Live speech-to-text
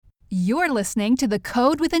You're listening to the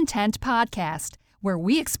Code with Intent podcast, where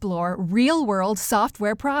we explore real-world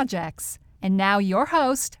software projects. And now your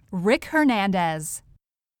host, Rick Hernandez.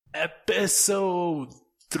 Episode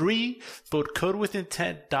 3 for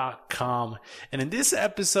codewithintent.com. And in this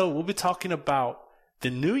episode, we'll be talking about the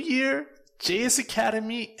new year,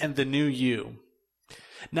 JSecademy, and the new you.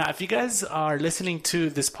 Now, if you guys are listening to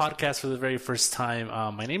this podcast for the very first time,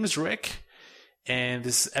 my name is Rick, and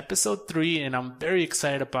this is episode 3, and I'm very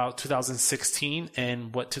excited about 2016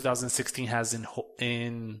 and what 2016 has in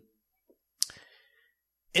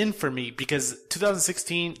for me, because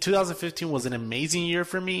 2015 was an amazing year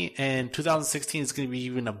for me, and 2016 is going to be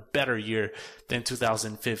even a better year than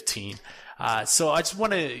 2015. So I just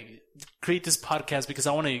want to create this podcast because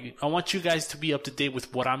I want you guys to be up to date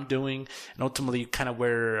with what I'm doing, and ultimately kind of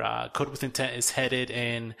where Code with Intent is headed,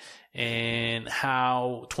 and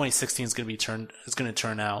how 2016 is going to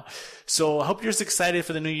turn out. So I hope you're as excited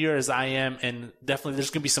for the new year as I am, and definitely there's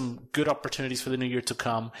going to be some good opportunities for the new year to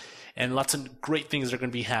come, and lots of great things are going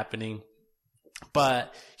to be happening.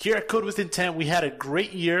 But here at Code with Intent, we had a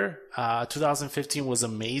great year. 2015 was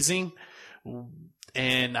amazing.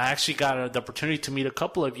 And I actually got the opportunity to meet a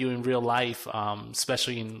couple of you in real life,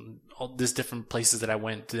 especially in all these different places that I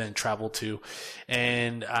went and traveled to.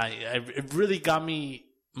 And it really got me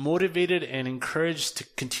motivated and encouraged to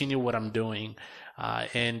continue what I'm doing.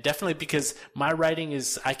 And definitely because my writing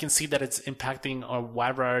I can see that it's impacting a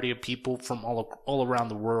wide variety of people from all around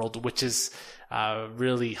the world, which is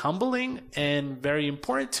really humbling and very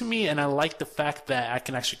important to me. And I like the fact that I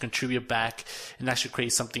can actually contribute back and actually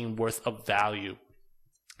create something worth of value.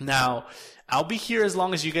 Now, I'll be here as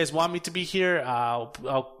long as you guys want me to be here. I'll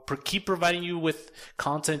keep providing you with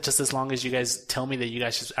content just as long as you guys tell me that you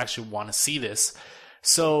guys just actually want to see this.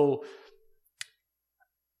 So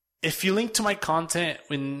if you link to my content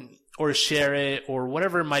or share it or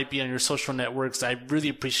whatever it might be on your social networks, I really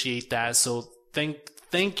appreciate that. So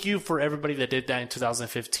thank you for everybody that did that in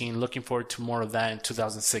 2015. Looking forward to more of that in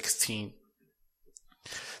 2016.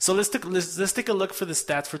 So let's take a look for the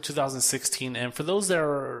stats for 2016. And for those that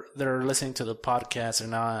are listening to the podcast or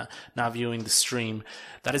not viewing the stream,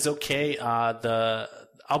 that is okay.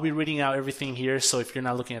 I'll be reading out everything here. So if you're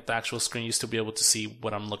not looking at the actual screen, you still be able to see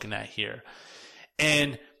what I'm looking at here.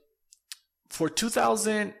 And for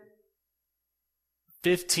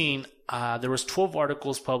 2015, there was 12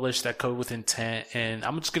 articles published at Code with Intent, and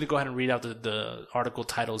I'm just going to go ahead and read out the article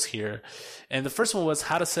titles here. And the first one was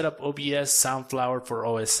How to Set Up OBS Soundflower for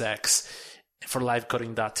OS X for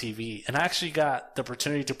livecoding.tv. And I actually got the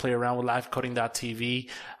opportunity to play around with livecoding.tv.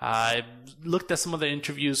 I looked at some of the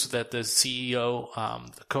interviews that the CEO,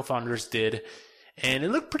 the co-founders did, and it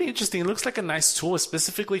looked pretty interesting. It looks like a nice tool,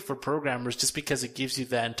 specifically for programmers, just because it gives you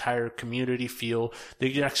that entire community feel that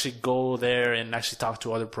you can actually go there and actually talk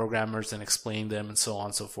to other programmers and explain them and so on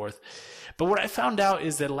and so forth. But what I found out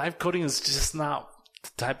is that live coding is just not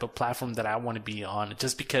the type of platform that I want to be on,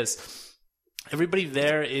 just because everybody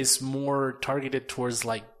there is more targeted towards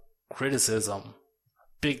like criticism,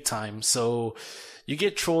 big time. So you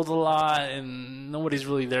get trolled a lot, and nobody's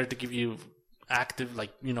really there to give you active,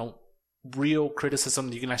 real criticism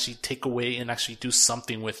that you can actually take away and actually do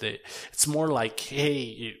something with it. It's more like,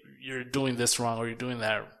 hey, you're doing this wrong, or you're doing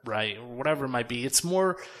that right, or whatever it might be. It's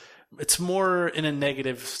more in a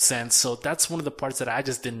negative sense. So that's one of the parts that I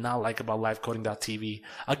just did not like about livecoding.tv.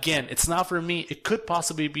 Again, it's not for me. It could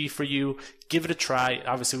possibly be for you. Give it a try.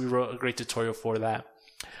 Obviously, we wrote a great tutorial for that.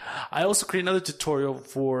 I also created another tutorial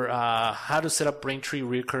for how to set up Braintree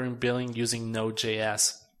recurring billing using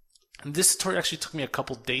Node.js. And this tutorial actually took me a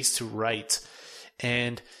couple days to write,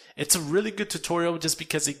 and it's a really good tutorial just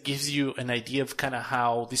because it gives you an idea of kind of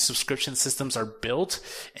how these subscription systems are built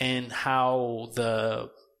and how the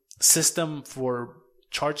system for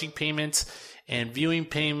charging payments and viewing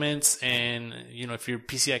payments, and if you're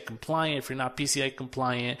PCI compliant, if you're not PCI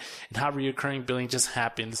compliant, and how recurring billing just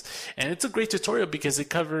happens. And it's a great tutorial because it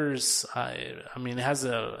covers, it has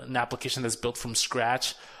an application that's built from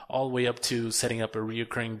scratch all the way up to setting up a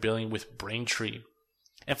recurring billing with Braintree.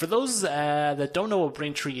 And for those that don't know what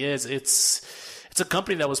Braintree is, it's a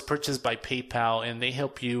company that was purchased by PayPal, and they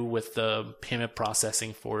help you with the payment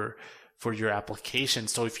processing for your application.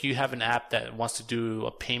 So if you have an app that wants to do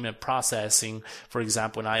a payment processing, for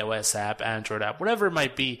example, an iOS app, Android app, whatever it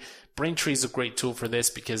might be, Braintree is a great tool for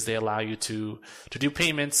this because they allow you to do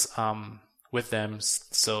payments with them.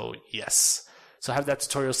 So yes. So I have that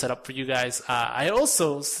tutorial set up for you guys. I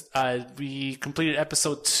also, we completed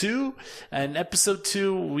episode 2, and episode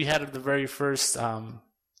 2, we had the very first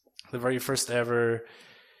ever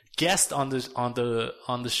guest on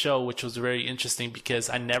the show, which was very interesting because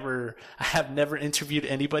I have never interviewed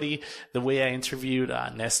anybody the way I interviewed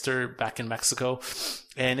Nestor back in Mexico.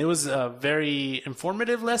 And it was a very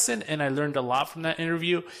informative lesson, and I learned a lot from that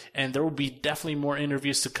interview. And there will be definitely more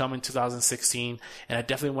interviews to come in 2016. And I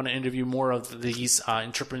definitely want to interview more of these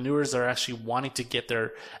entrepreneurs that are actually wanting to get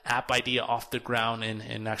their app idea off the ground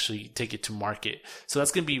and actually take it to market. So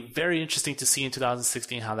that's going to be very interesting to see in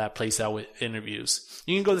 2016 how that plays out with interviews.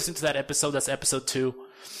 You can go listen to that episode. That's episode 2.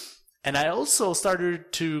 And we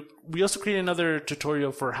also created another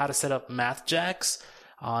tutorial for how to set up MathJax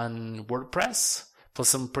on WordPress, plus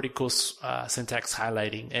some pretty cool syntax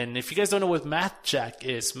highlighting. And if you guys don't know what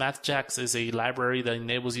MathJax is a library that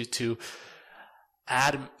enables you to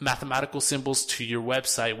add mathematical symbols to your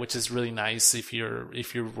website, which is really nice if you're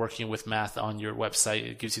working with math on your website.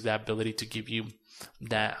 It gives you that ability to give you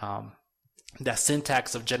that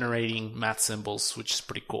syntax of generating math symbols, which is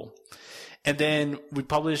pretty cool. And then we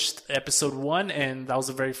published episode 1, and that was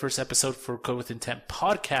the very first episode for Code with Intent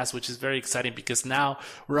podcast, which is very exciting because now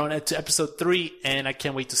we're on to episode 3, and I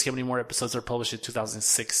can't wait to see how many more episodes are published in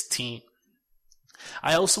 2016.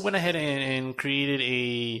 I also went ahead and created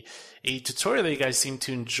a tutorial that you guys seem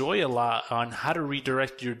to enjoy a lot on how to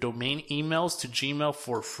redirect your domain emails to Gmail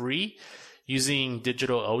for free using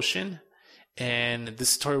DigitalOcean. And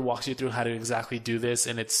this tutorial walks you through how to exactly do this,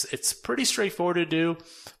 and it's pretty straightforward to do,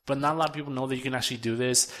 but not a lot of people know that you can actually do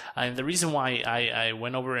this. And the reason why I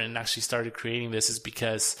went over and actually started creating this is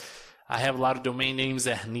because I have a lot of domain names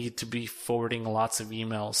that need to be forwarding lots of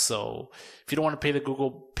emails. So if you don't want to pay the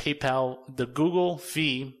Google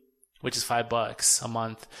fee, which is $5 a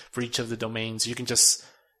month for each of the domains, you can just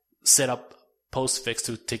set up Postfix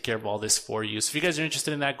to take care of all this for you. So if you guys are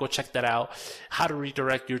interested in that, go check that out. How to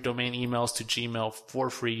redirect your domain emails to Gmail for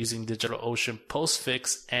free using DigitalOcean,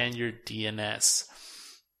 Postfix, and your DNS.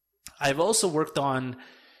 I've also worked on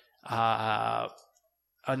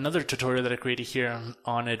another tutorial that I created here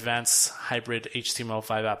on advanced hybrid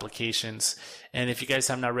HTML5 applications. And if you guys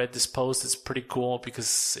have not read this post, it's pretty cool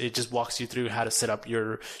because it just walks you through how to set up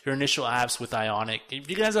your initial apps with Ionic. If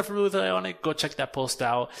you guys are familiar with Ionic, go check that post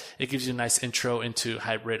out. It gives you a nice intro into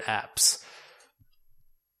hybrid apps.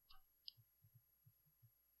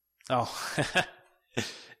 Oh,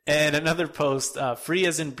 and another post, free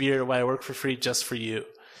as in beer, why I work for free just for you.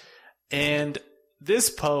 And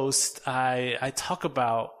this post, I talk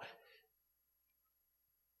about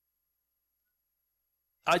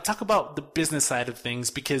the business side of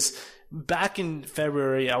things because back in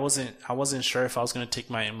February, I wasn't sure if I was going to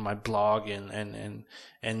take my blog and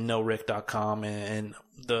knowrick.com and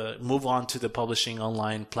move on to the publishing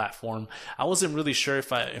online platform. I wasn't really sure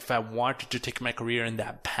if I wanted to take my career in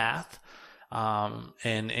that path.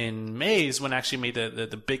 And in May is when I actually made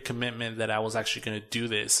the big commitment that I was actually going to do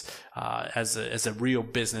this, as a real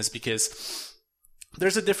business, because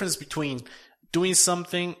there's a difference between doing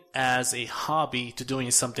something as a hobby to doing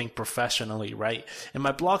something professionally, right? And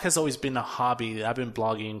my blog has always been a hobby. I've been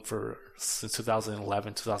blogging since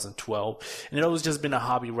 2011, 2012, and it always just been a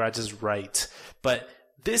hobby where I just write. But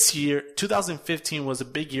this year, 2015 was a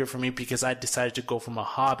big year for me because I decided to go from a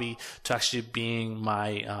hobby to actually being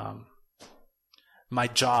my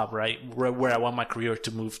job, right? Where I want my career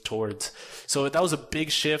to move towards. So that was a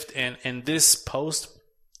big shift. And this post,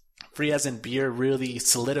 free as in beer, really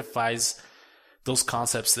solidifies those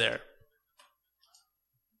concepts there.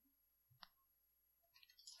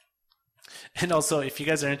 And also, if you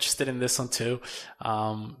guys are interested in this one too,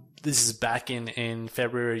 this is back in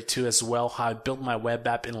February too as well, how I built my web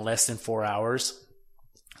app in less than 4 hours.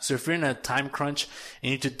 So if you're in a time crunch and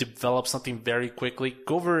you need to develop something very quickly,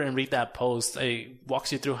 go over and read that post. It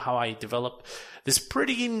walks you through how I developed this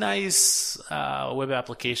pretty nice web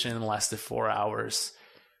application in less than 4 hours.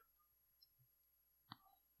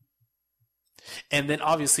 And then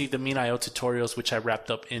obviously the Mean.io tutorials, which I wrapped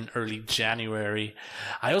up in early January.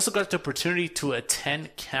 I also got the opportunity to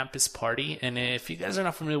attend Campus Party. And if you guys are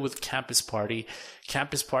not familiar with Campus Party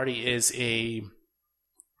is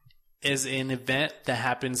an event that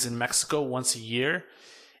happens in Mexico once a year,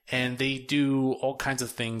 and they do all kinds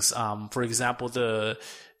of things. For example,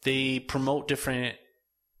 they promote different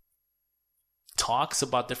talks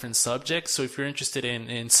about different subjects. So if you're interested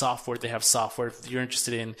in software, they have software. If you're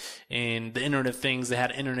interested in the Internet of Things, they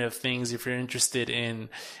had Internet of Things. If you're interested in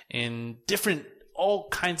all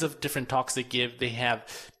kinds of different talks they give, they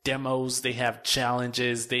have demos, they have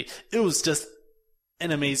challenges. It was just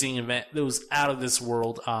an amazing event. It was out of this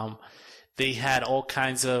world. They had all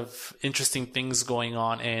kinds of interesting things going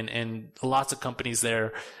on and lots of companies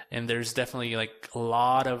there. And there's definitely like a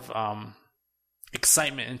lot of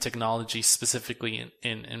excitement in technology, specifically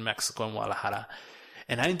in Mexico and Guadalajara.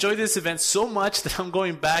 And I enjoyed this event so much that I'm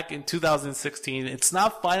going back in 2016. It's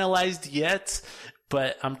not finalized yet,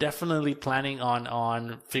 but I'm definitely planning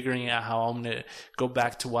on figuring out how I'm going to go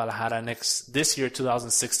back to Guadalajara this year,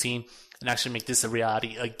 2016, and actually make this a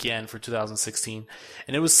reality again for 2016.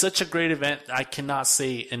 And it was such a great event. I cannot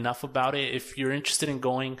say enough about it. If you're interested in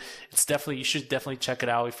going, you should definitely check it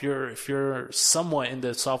out. If you're somewhat in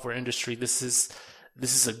the software industry, this is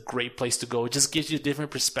a great place to go. It just gives you a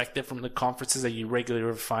different perspective from the conferences that you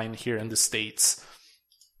regularly find here in the States.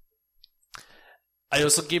 I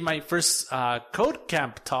also gave my first code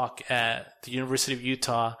camp talk at the University of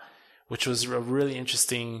Utah, which was a really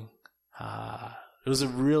interesting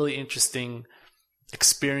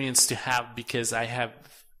experience to have, because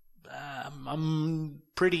I'm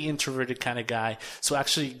pretty introverted kind of guy. So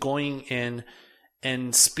actually going in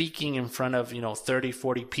and speaking in front of 30,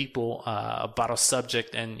 40 people about a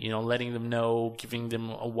subject, and letting them know, giving them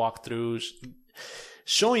a walkthrough,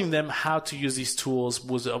 showing them how to use these tools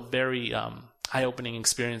was a very eye-opening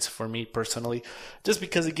experience for me personally, just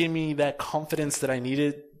because it gave me that confidence that I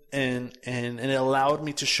needed, and it allowed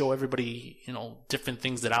me to show everybody different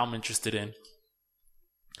things that I'm interested in.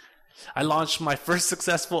 I launched my first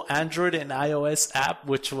successful Android and iOS app,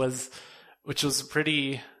 which was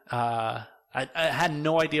pretty. I had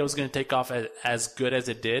no idea it was going to take off as good as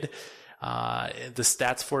it did. The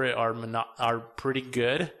stats for it are pretty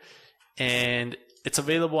good, and it's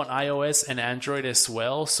available on iOS and Android as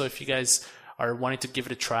well. So if you guys are wanting to give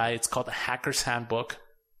it a try, it's called the Hacker's Handbook.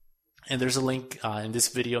 And there's a link in this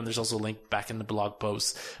video, and there's also a link back in the blog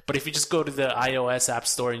post. But if you just go to the iOS App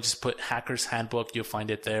Store and just put Hacker's Handbook, you'll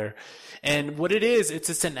find it there. And what it is, it's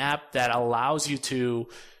just an app that allows you to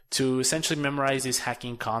essentially memorize these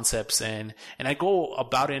hacking concepts. And I go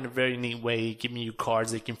about it in a very neat way, giving you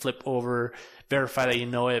cards that you can flip over, verify that you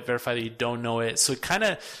know it, verify that you don't know it. So it kind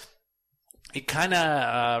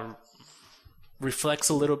of reflects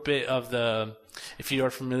a little bit of if you are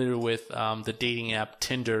familiar with the dating app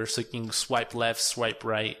Tinder, so you can swipe left, swipe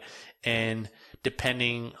right, and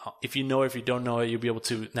depending if you know it, if you don't know it, you'll be able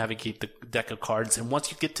to navigate the deck of cards. And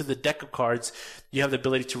once you get to the deck of cards, you have the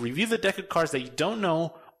ability to review the deck of cards that you don't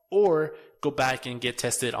know, or go back and get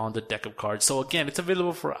tested on the deck of cards. So again, it's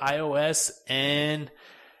available for iOS and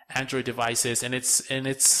Android devices, and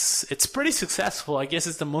it's pretty successful. I guess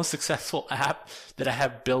it's the most successful app that I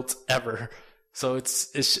have built ever. So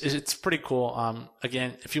it's pretty cool.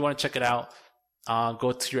 Again, if you want to check it out,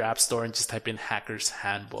 go to your app store and just type in Hacker's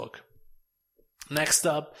Handbook. Next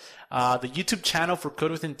up, the YouTube channel for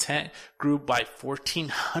Code with Intent grew by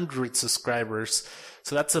 1,400 subscribers.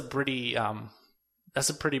 So that's a pretty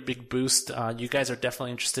big boost. You guys are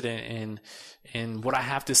definitely interested in what I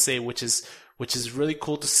have to say, which is really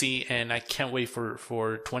cool to see, and I can't wait for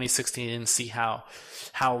 2016 and see how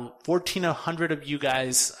 1,400 of you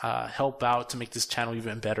guys help out to make this channel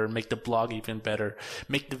even better, make the blog even better,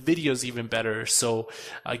 make the videos even better. So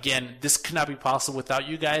again, this could not be possible without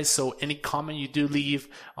you guys. So any comment you do leave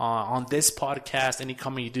on this podcast, any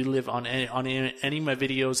comment you do leave on any of my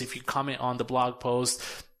videos, if you comment on the blog post,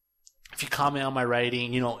 if you comment on my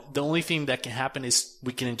writing, the only thing that can happen is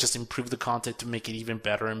we can just improve the content to make it even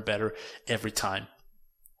better and better every time.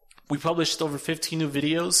 We published over 15 new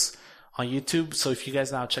videos on YouTube, so if you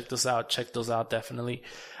guys now check those out definitely.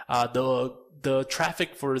 The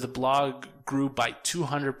traffic for the blog grew by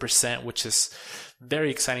 200%, which is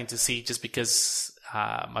very exciting to see, just because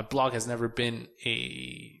my blog has never been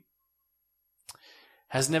a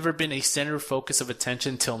center focus of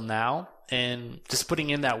attention till now. And just putting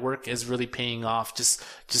in that work is really paying off. Just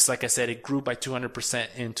like I said, it grew by 200%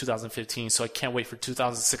 in 2015. So I can't wait for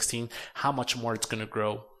 2016, how much more it's going to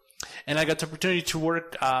grow. And I got the opportunity to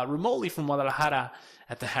work remotely from Guadalajara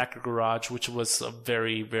at the Hacker Garage, which was a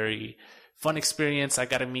very, very fun experience. I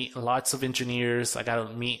got to meet lots of engineers. I got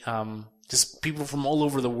to meet just people from all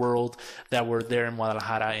over the world that were there in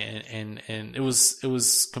Guadalajara, and it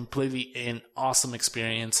was completely an awesome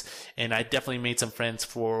experience, and I definitely made some friends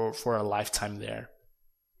for a lifetime there.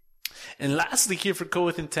 And lastly, here for Code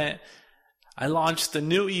with Intent, I launched a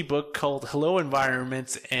new ebook called Hello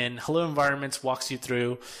Environments, and Hello Environments walks you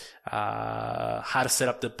through how to set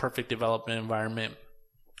up the perfect development environment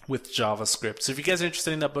with JavaScript. So if you guys are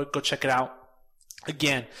interested in that book, go check it out.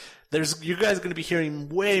 Again, you guys are going to be hearing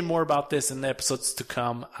way more about this in the episodes to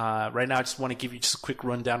come. Right now, I just want to give you just a quick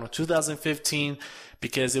rundown of 2015,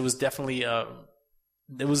 because it was definitely a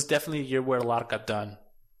year where a lot got done,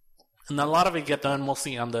 and a lot of it got done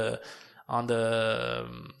mostly on the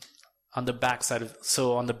on the back side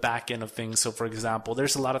on the back end of things. So for example,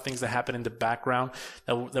 there's a lot of things that happen in the background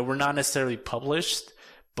that were not necessarily published,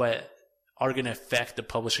 but are going to affect the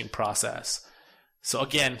publishing process. So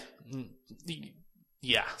again,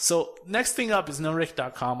 yeah. So next thing up is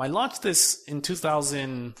NoRick.com. I launched this in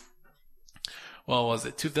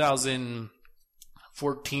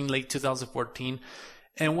 2014, late 2014.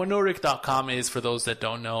 And what NoRick.com is, for those that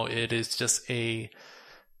don't know, it is just a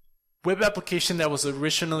web application that was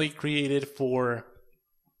originally created for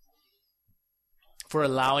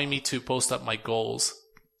allowing me to post up my goals.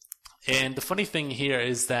 And the funny thing here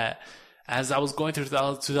is that as I was going through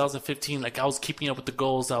 2015, like I was keeping up with the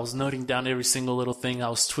goals. I was noting down every single little thing. I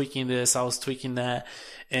was tweaking this, I was tweaking that,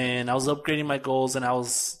 and I was upgrading my goals, and I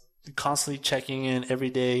was constantly checking in every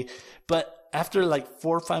day. But after like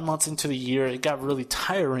 4 or 5 months into the year, it got really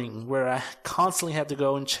tiring where I constantly had to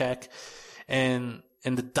go and check, and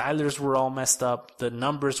the dialers were all messed up. The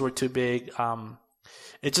numbers were too big.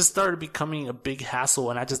 It just started becoming a big hassle,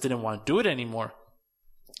 and I just didn't want to do it anymore.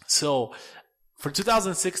 So for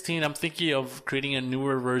 2016, I'm thinking of creating a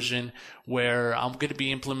newer version where I'm going to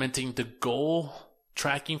be implementing the goal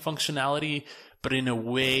tracking functionality, but in a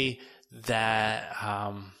way that,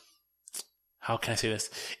 how can I say this?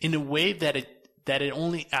 In a way that it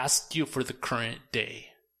only asks you for the current day.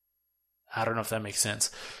 I don't know if that makes sense.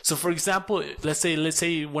 So for example, let's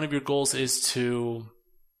say one of your goals is to,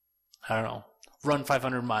 I don't know, run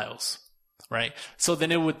 500 miles, right? So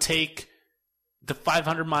then it would take the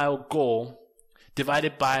 500 mile goal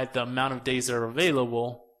divided by the amount of days that are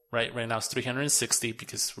available, right? Right now it's 360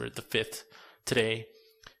 because we're the 5th today.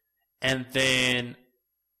 And then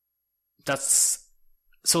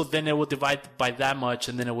so then it will divide by that much,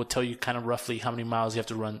 and then it will tell you kind of roughly how many miles you have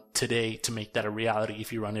to run today to make that a reality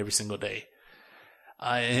if you run every single day.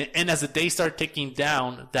 And as the days start ticking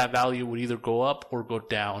down, that value would either go up or go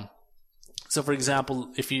down. So for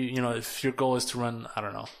example, if your goal is to run, I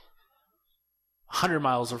don't know, 100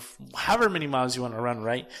 miles or however many miles you want to run,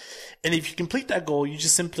 right? And if you complete that goal, you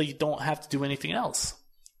just simply don't have to do anything else.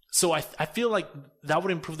 So I feel like that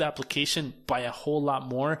would improve the application by a whole lot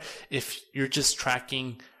more if you're just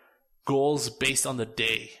tracking goals based on the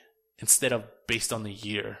day instead of based on the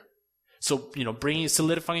year. So, bringing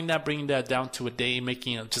that down to a day,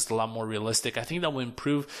 making it just a lot more realistic. I think that will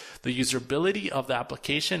improve the usability of the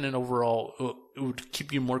application, and overall it would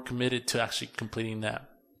keep you more committed to actually completing that.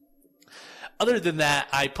 Other than that,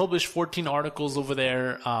 I published 14 articles over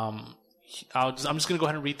there. I'm just going to go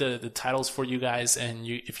ahead and read the titles for you guys. And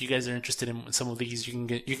if you guys are interested in some of these, you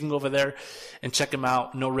can go over there and check them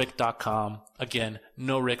out. NoRick.com. Again,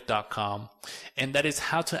 NoRick.com. And that is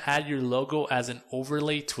how to add your logo as an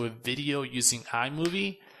overlay to a video using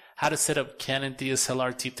iMovie, how to set up Canon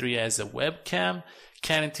DSLR T3 as a webcam,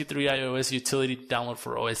 Canon T3 iOS utility to download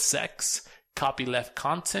for OS X, copyleft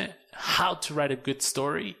content, how to write a good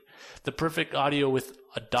story, the perfect audio with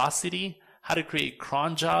Audacity, how to create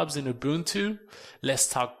cron jobs in Ubuntu, let's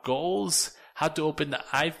talk goals, how to open the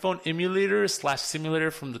iPhone emulator/simulator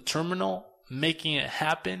from the terminal, making it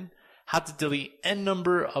happen, how to delete n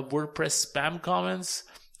number of WordPress spam comments,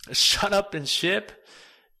 shut up and ship,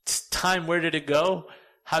 time where did it go,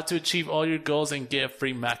 how to achieve all your goals and get a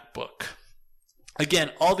free MacBook. Again,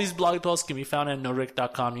 all these blog posts can be found at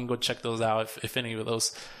NoRick.com. You can go check those out if any of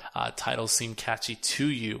those titles seem catchy to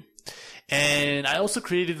you. And I also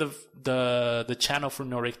created the channel for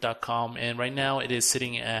NoRick.com, and right now it is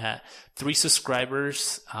sitting at 3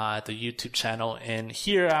 subscribers at the YouTube channel. And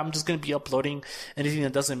here I'm just going to be uploading anything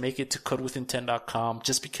that doesn't make it to CodeWithIntent.com,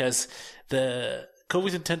 just because the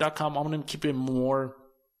CodeWithIntent.com, I'm going to keep it more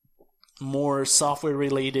software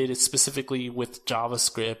related, specifically with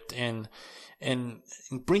JavaScript, and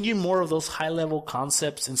bring you more of those high level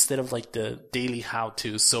concepts instead of like the daily how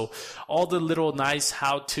to. So all the little nice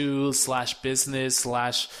how to / business /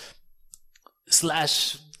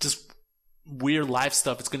 just weird life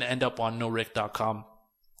stuff, it's going to end up on NoRick.com.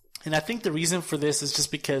 And I think the reason for this is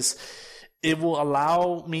just because it will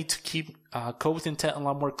allow me to keep Code with Intent a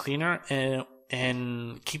lot more cleaner and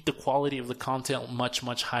keep the quality of the content much,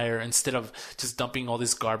 much higher, instead of just dumping all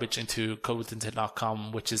this garbage into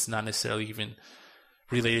CodeWithIntent.com, which is not necessarily even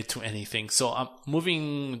related to anything. So I'm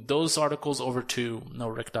moving those articles over to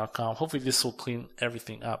NoRick.com. Hopefully this will clean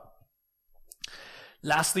everything up.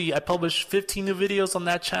 Lastly, I published 15 new videos on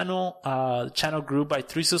that channel. The channel grew by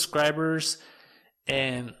 3 subscribers,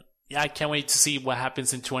 and yeah, I can't wait to see what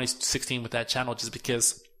happens in 2016 with that channel, just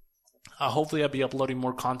because hopefully I'll be uploading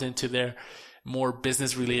more content to there. More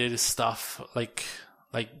business related stuff like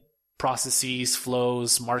processes,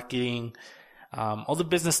 flows, marketing, all the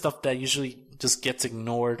business stuff that usually just gets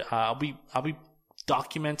ignored. I'll be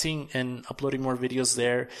documenting and uploading more videos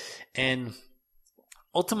there. And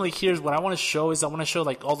ultimately, here's what I want to show is I want to show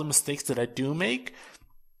like all the mistakes that I do make,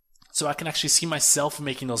 so I can actually see myself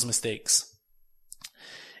making those mistakes.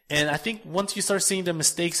 And I think once you start seeing the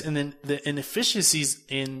mistakes and then the inefficiencies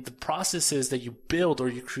in the processes that you build or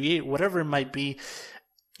you create, whatever it might be,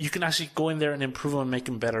 you can actually go in there and improve them and make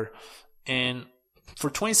them better. And for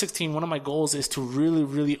 2016, one of my goals is to really,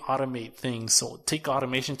 really automate things. So take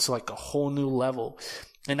automation to like a whole new level.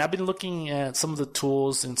 And I've been looking at some of the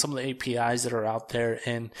tools and some of the APIs that are out there,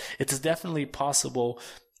 and it's definitely possible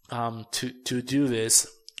to do this.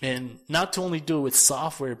 And not to only do it with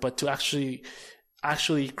software, but to actually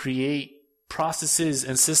create processes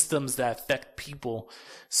and systems that affect people.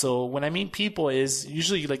 So when I mean people is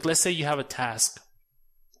usually like, let's say you have a task.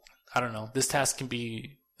 I don't know. This task can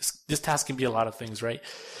be a lot of things, right?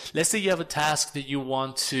 Let's say you have a task that you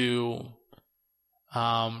want to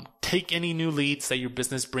take any new leads that your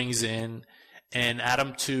business brings in and add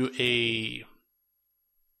them to a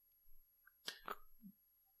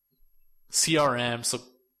CRM, so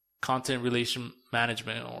content relation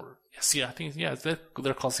management, or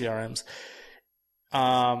they're called CRMs.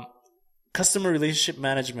 Customer relationship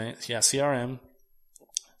management, CRM.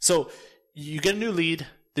 So you get a new lead.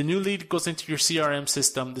 The new lead goes into your CRM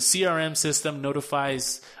system. The CRM system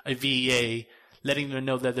notifies a VA, letting them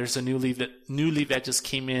know that there's a new lead that just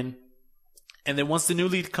came in. And then once the new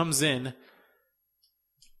lead comes in,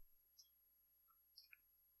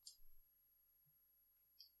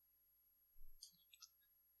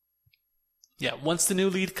 once the new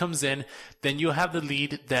lead comes in, then you have the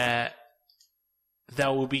lead that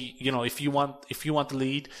will be, if you want the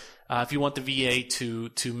lead, if you want the VA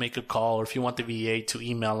to make a call, or if you want the VA to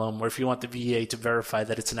email them, or if you want the VA to verify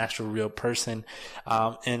that it's an actual real person,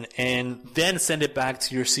 and then send it back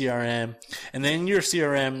to your CRM, and then your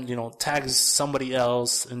CRM, tags somebody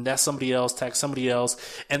else, and that somebody else tags somebody else,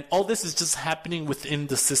 and all this is just happening within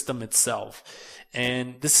the system itself.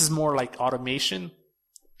 And this is more like automation.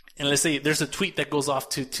 And let's say there's a tweet that goes off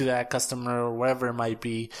to that customer or whatever it might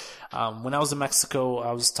be. When I was in Mexico,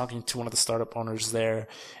 I was talking to one of the startup owners there,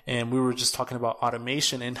 and we were just talking about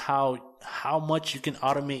automation and how much you can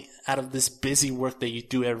automate out of this busy work that you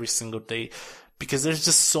do every single day. Because there's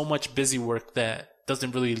just so much busy work that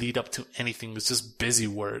doesn't really lead up to anything. It's just busy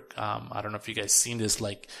work. I don't know if you guys seen this,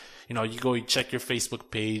 like, you check your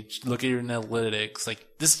Facebook page, look at your analytics, like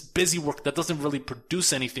this busy work that doesn't really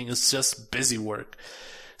produce anything. It's just busy work.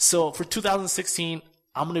 So for 2016,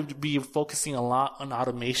 I'm going to be focusing a lot on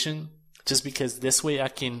automation, just because this way I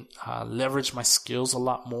can leverage my skills a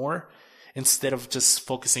lot more instead of just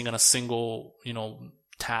focusing on a single,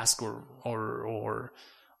 task or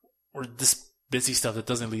this busy stuff that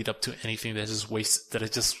doesn't lead up to anything that is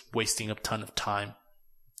just wasting a ton of time.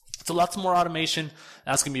 So lots more automation.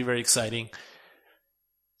 That's going to be very exciting.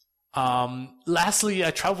 Lastly,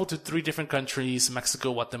 I traveled to 3 different countries,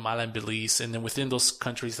 Mexico, Guatemala, and Belize. And then within those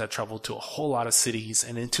countries, I traveled to a whole lot of cities.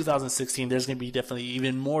 And in 2016, there's going to be definitely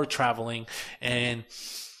even more traveling. And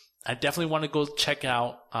I definitely want to go check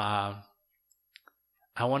out,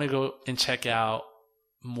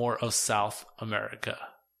 more of South America.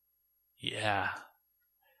 Yeah.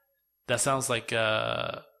 That sounds like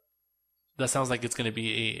it's going to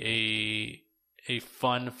be a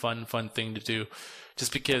fun thing to do.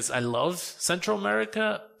 Just because I love Central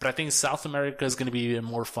America, but I think South America is going to be even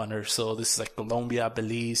more funner. So this is like Colombia,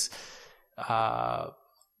 Belize,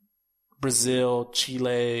 Brazil,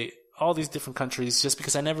 Chile, all these different countries, just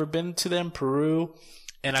because I've never been to them, Peru,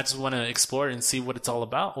 and I just want to explore and see what it's all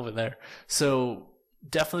about over there. So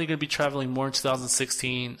definitely going to be traveling more in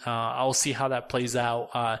 2016. I'll see how that plays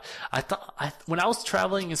out. When I was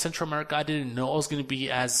traveling in Central America, I didn't know I was going to be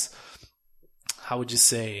as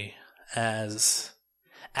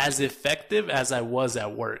effective as I was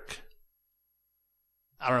at work.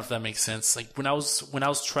 I don't know if that makes sense. Like when I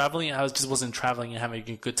was traveling, I just wasn't traveling and having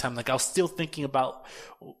a good time. Like I was thinking about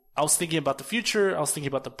the future. I was thinking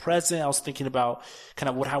about the present. I was thinking about kind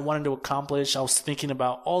of what I wanted to accomplish. I was thinking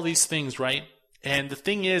about all these things, right? And the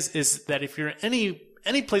thing is that if you're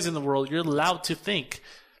any place in the world, you're allowed to think.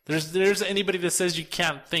 There's anybody that says you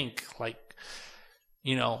can't think, like,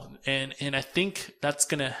 and I think that's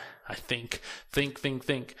gonna, I think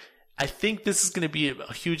this is going to be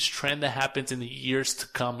a huge trend that happens in the years to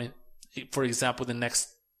come. For example, the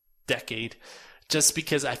next decade, just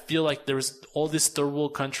because I feel like there's all these third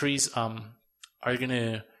world countries, are going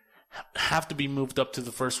to have to be moved up to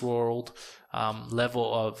the first world,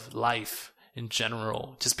 level of life in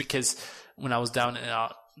general, just because when I was down,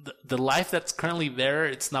 the life that's currently there,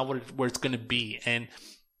 it's not where it's going to be. And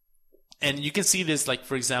And you can see this, like,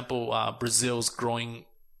 for example, Brazil's growing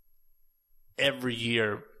every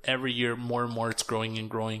year, more and more. It's growing and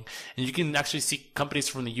growing. And you can actually see companies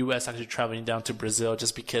from the US actually traveling down to Brazil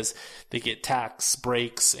just because they get tax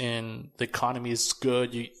breaks and the economy is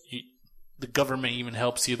good. The government even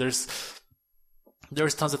helps you. There's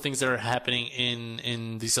tons of things that are happening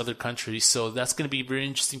in these other countries. So that's going to be very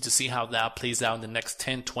interesting to see how that plays out in the next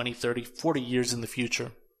 10, 20, 30, 40 years in the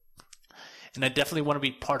future. And I definitely want to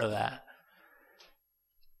be part of that.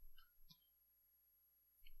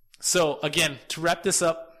 So again, to wrap this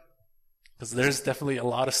up, because there's definitely a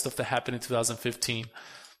lot of stuff that happened in 2015.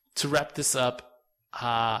 To wrap this up,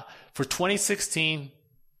 for 2016,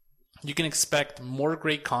 you can expect more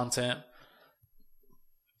great content.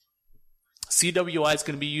 CWI is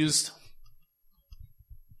going to be used.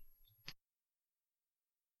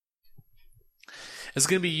 It's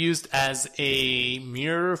going to be used as a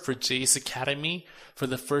mirror for JSecademy for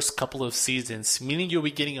the first couple of seasons, meaning you'll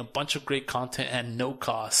be getting a bunch of great content at no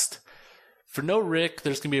cost. For no Rick,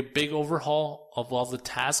 there's going to be a big overhaul of all the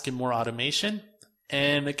tasks and more automation,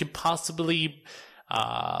 and it can possibly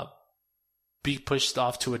be pushed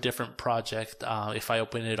off to a different project if I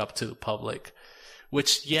open it up to the public.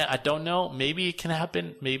 Which, yeah, I don't know. Maybe it can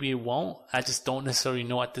happen. Maybe it won't. I just don't necessarily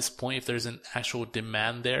know at this point if there's an actual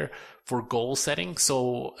demand there for goal setting.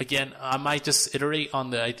 So again, I might just iterate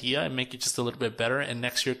on the idea and make it just a little bit better. And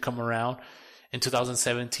next year come around in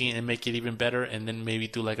 2017 and make it even better. And then maybe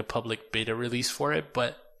do like a public beta release for it.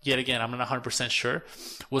 But yet again, I'm not 100% sure.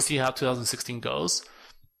 We'll see how 2016 goes.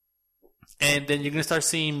 And then you're going to start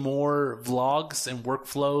seeing more vlogs and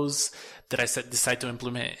workflows that I decide to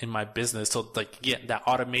implement in my business. So like, again, that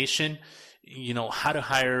automation, you know, how to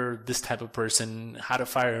hire this type of person, how to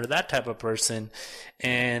fire that type of person.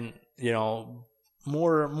 And, you know,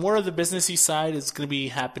 more of the businessy side is going to be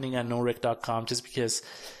happening at norick.com just because,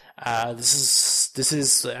 this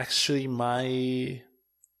is actually my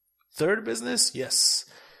third business. Yes.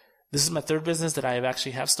 This is my third business that I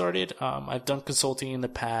have started. I've done consulting in the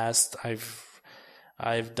past.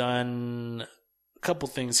 I've done a couple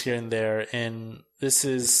things here and there, and this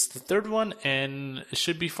is the third one, and it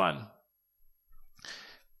should be fun.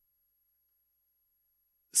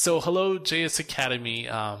 So, hello, JSecademy.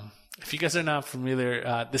 If you guys are not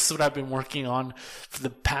familiar, this is what I've been working on for the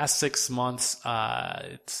past 6 months.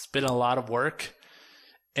 It's been a lot of work.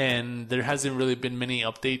 And there hasn't really been many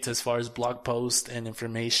updates as far as blog posts and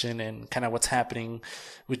information and kind of what's happening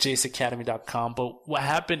with JSecademy.com. But what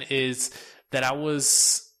happened is that I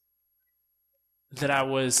was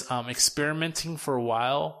experimenting for a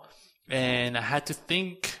while, and I had to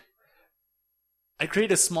think. I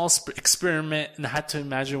created a small experiment, and I had to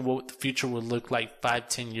imagine what the future would look like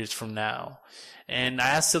 5-10 years from now. And I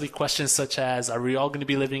asked silly questions such as, are we all going to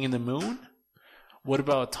be living in the moon? What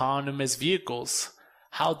about autonomous vehicles?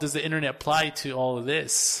 How does the internet apply to all of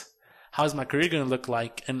this? How is my career going to look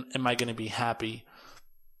like? And am I going to be happy?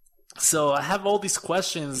 So I have all these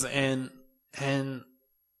questions, and I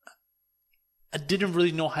didn't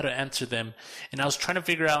really know how to answer them. And I was trying to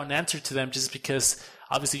figure out an answer to them just because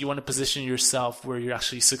obviously you want to position yourself where you're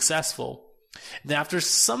actually successful. And then after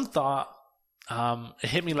some thought, it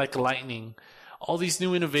hit me like lightning. All these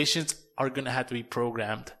new innovations are going to have to be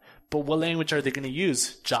programmed. But what language are they going to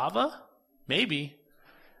use? Java? Maybe.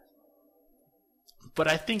 But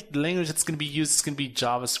I think the language that's going to be used is going to be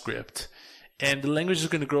JavaScript. And the language is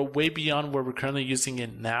going to grow way beyond where we're currently using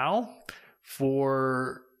it now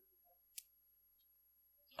for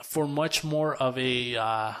much more of a,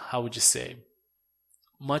 how would you say,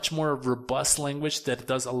 much more robust language that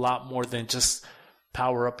does a lot more than just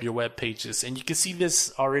power up your web pages. And you can see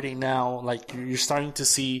this already now. Like, you're starting to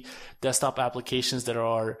see desktop applications that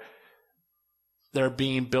are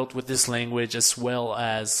being built with this language, as well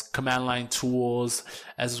as command line tools,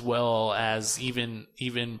 as well as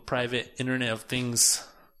even private Internet of Things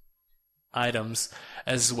items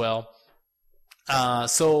as well.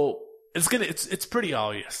 So it's pretty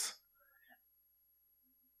obvious.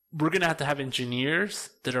 We're gonna have to have engineers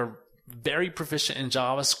that are very proficient in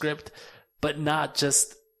JavaScript, but not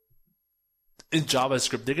just in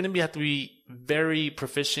JavaScript. They're gonna have to be very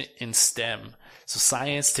proficient in STEM. So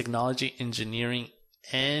science, technology, engineering,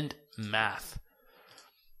 and math.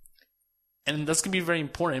 And that's going to be very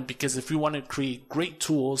important, because if you want to create great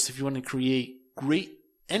tools, if you want to create great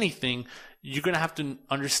anything, you're going to have to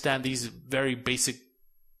understand these very basic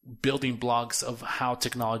building blocks of how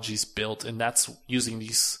technology is built. And that's using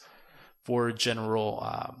these 4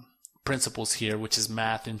 general principles here, which is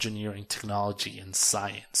math, engineering, technology, and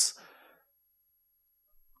science.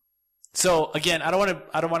 So again, I don't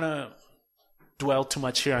want to dwell too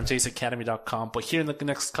much here on JSecademy.com, but here in the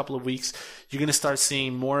next couple of weeks, you're going to start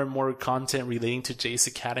seeing more and more content relating to JS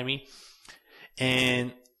Academy.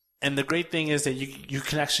 And the great thing is that you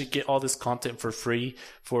can actually get all this content for free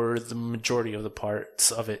for the majority of the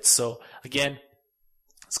parts of it. So again,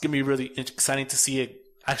 it's going to be really exciting to see it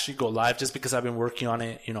actually go live, just because I've been working on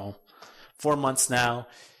it, 4 months now.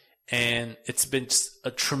 And it's been just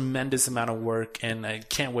a tremendous amount of work, and I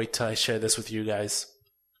can't wait till I share this with you guys.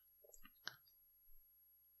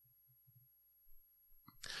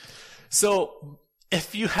 So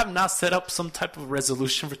if you have not set up some type of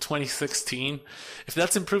resolution for 2016, if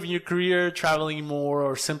that's improving your career, traveling more,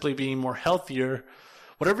 or simply being more healthier,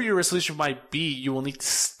 whatever your resolution might be, you will need to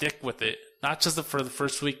stick with it. Not just for the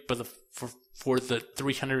first week, but for the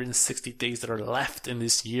 360 days that are left in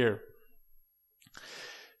this year.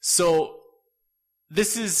 So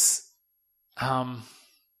this is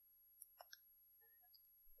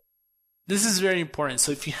very important.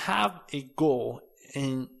 So if you have a goal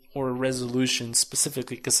or a resolution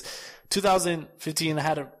specifically, because 2015 I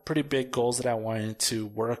had a pretty big goals that I wanted to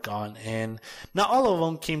work on, and not all of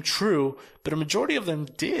them came true, but a majority of them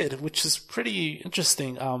did, which is pretty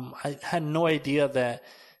interesting. I had no idea that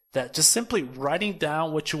just simply writing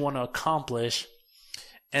down what you want to accomplish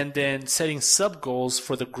and then setting sub-goals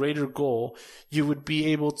for the greater goal, you would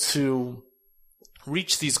be able to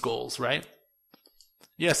reach these goals, right?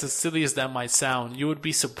 Yes, as silly as that might sound, you would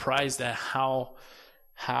be surprised at how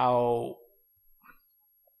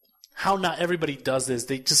not everybody does this.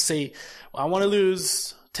 They just say, I want to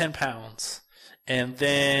lose 10 pounds. And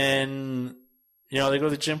then, they go to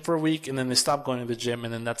the gym for a week, and then they stop going to the gym,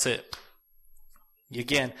 and then that's it.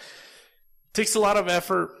 Again, it takes a lot of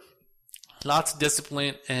effort, lots of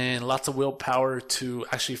discipline, and lots of willpower to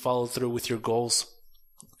actually follow through with your goals.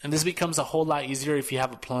 And this becomes a whole lot easier if you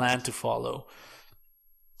have a plan to follow.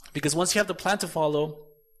 Because once you have the plan to follow,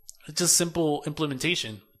 it's just simple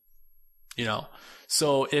implementation,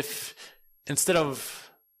 So if instead of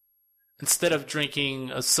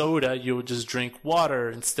drinking a soda, you would just drink water.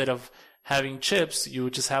 Instead of having chips, you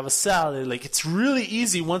would just have a salad. Like, it's really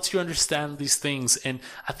easy once you understand these things. And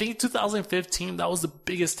I think in 2015, that was the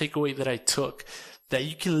biggest takeaway that I took, that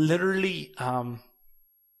you can literally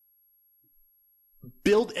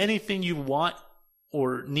build anything you want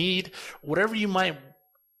or need, whatever you might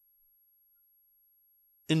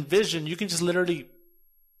envision, you can just literally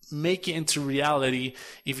make it into reality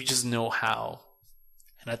if you just know how.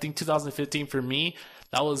 And I think 2015 for me,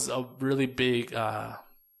 that was a really big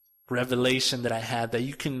revelation that I had, that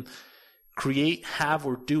you can create, have,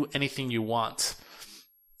 or do anything you want.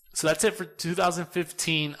 So that's it for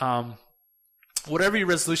 2015. Whatever your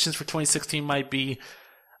resolutions for 2016 might be,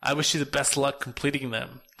 I wish you the best luck completing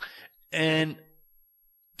them. And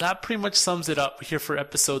that pretty much sums it up here for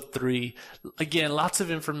episode 3. Again, lots of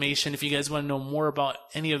information. If you guys want to know more about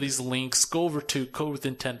any of these links, go over to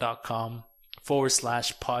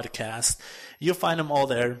codewithintent.com/podcast. You'll find them all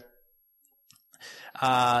there.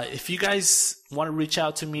 If you guys want to reach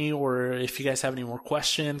out to me, or if you guys have any more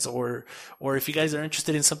questions, or if you guys are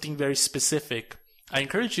interested in something very specific, I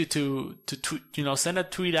encourage you to send a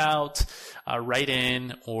tweet out, write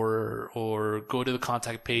in, or go to the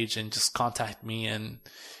contact page and just contact me, and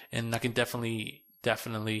I can definitely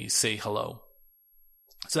say hello.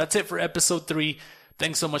 So that's it for episode 3.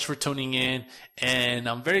 Thanks so much for tuning in, and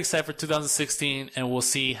I'm very excited for 2016, and we'll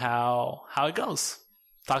see how it goes.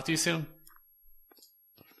 Talk to you soon.